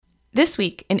This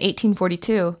week in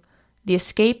 1842, the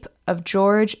escape of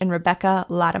George and Rebecca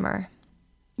Latimer.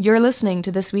 You're listening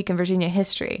to This Week in Virginia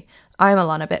History. I'm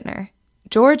Alana Bittner.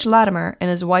 George Latimer and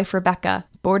his wife Rebecca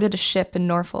boarded a ship in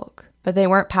Norfolk, but they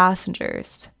weren't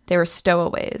passengers. They were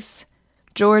stowaways.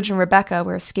 George and Rebecca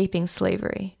were escaping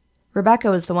slavery. Rebecca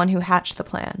was the one who hatched the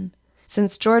plan.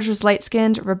 Since George was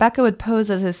light-skinned, Rebecca would pose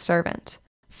as his servant.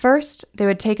 First, they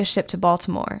would take a ship to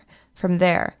Baltimore. From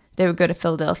there, they would go to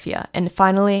Philadelphia, and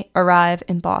finally arrive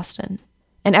in Boston.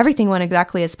 And everything went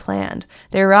exactly as planned.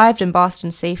 They arrived in Boston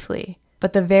safely.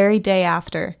 But the very day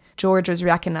after, George was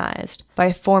recognized by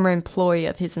a former employee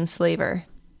of his enslaver.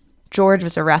 George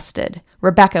was arrested.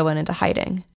 Rebecca went into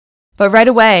hiding. But right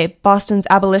away, Boston's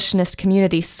abolitionist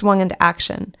community swung into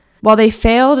action. While they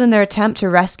failed in their attempt to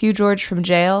rescue George from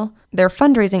jail, their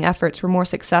fundraising efforts were more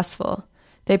successful.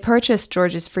 They purchased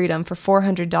George's freedom for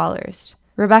 $400.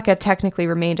 Rebecca technically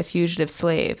remained a fugitive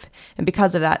slave, and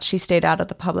because of that, she stayed out of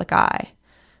the public eye.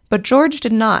 But George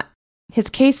did not. His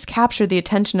case captured the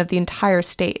attention of the entire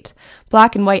state.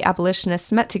 Black and white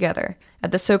abolitionists met together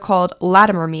at the so-called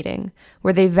Latimer meeting,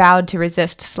 where they vowed to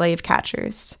resist slave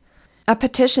catchers. A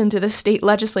petition to the state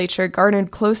legislature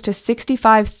garnered close to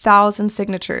 65,000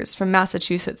 signatures from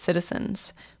Massachusetts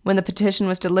citizens. When the petition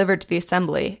was delivered to the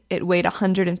assembly, it weighed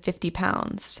 150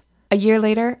 pounds. A year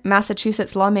later,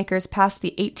 Massachusetts lawmakers passed the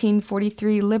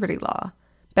 1843 Liberty Law,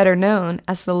 better known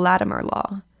as the Latimer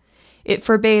Law. It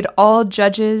forbade all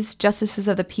judges, justices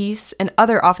of the peace, and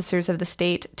other officers of the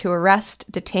state to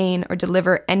arrest, detain, or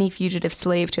deliver any fugitive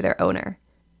slave to their owner.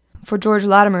 For George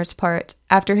Latimer's part,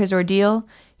 after his ordeal,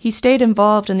 he stayed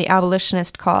involved in the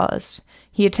abolitionist cause.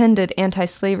 He attended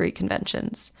anti-slavery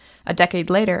conventions. A decade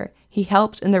later, he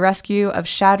helped in the rescue of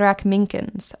Shadrach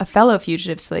Minkins, a fellow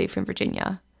fugitive slave from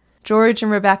Virginia. George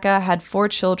and Rebecca had 4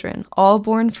 children, all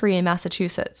born free in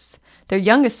Massachusetts. Their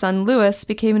youngest son, Louis,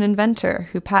 became an inventor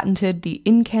who patented the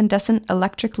incandescent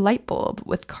electric light bulb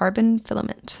with carbon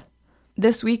filament.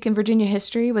 This Week in Virginia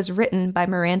History was written by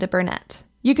Miranda Burnett.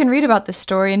 You can read about this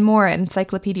story and more at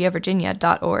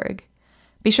encyclopediavirginia.org.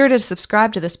 Be sure to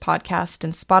subscribe to this podcast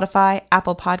in Spotify,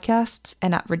 Apple Podcasts,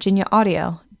 and at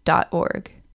virginiaaudio.org.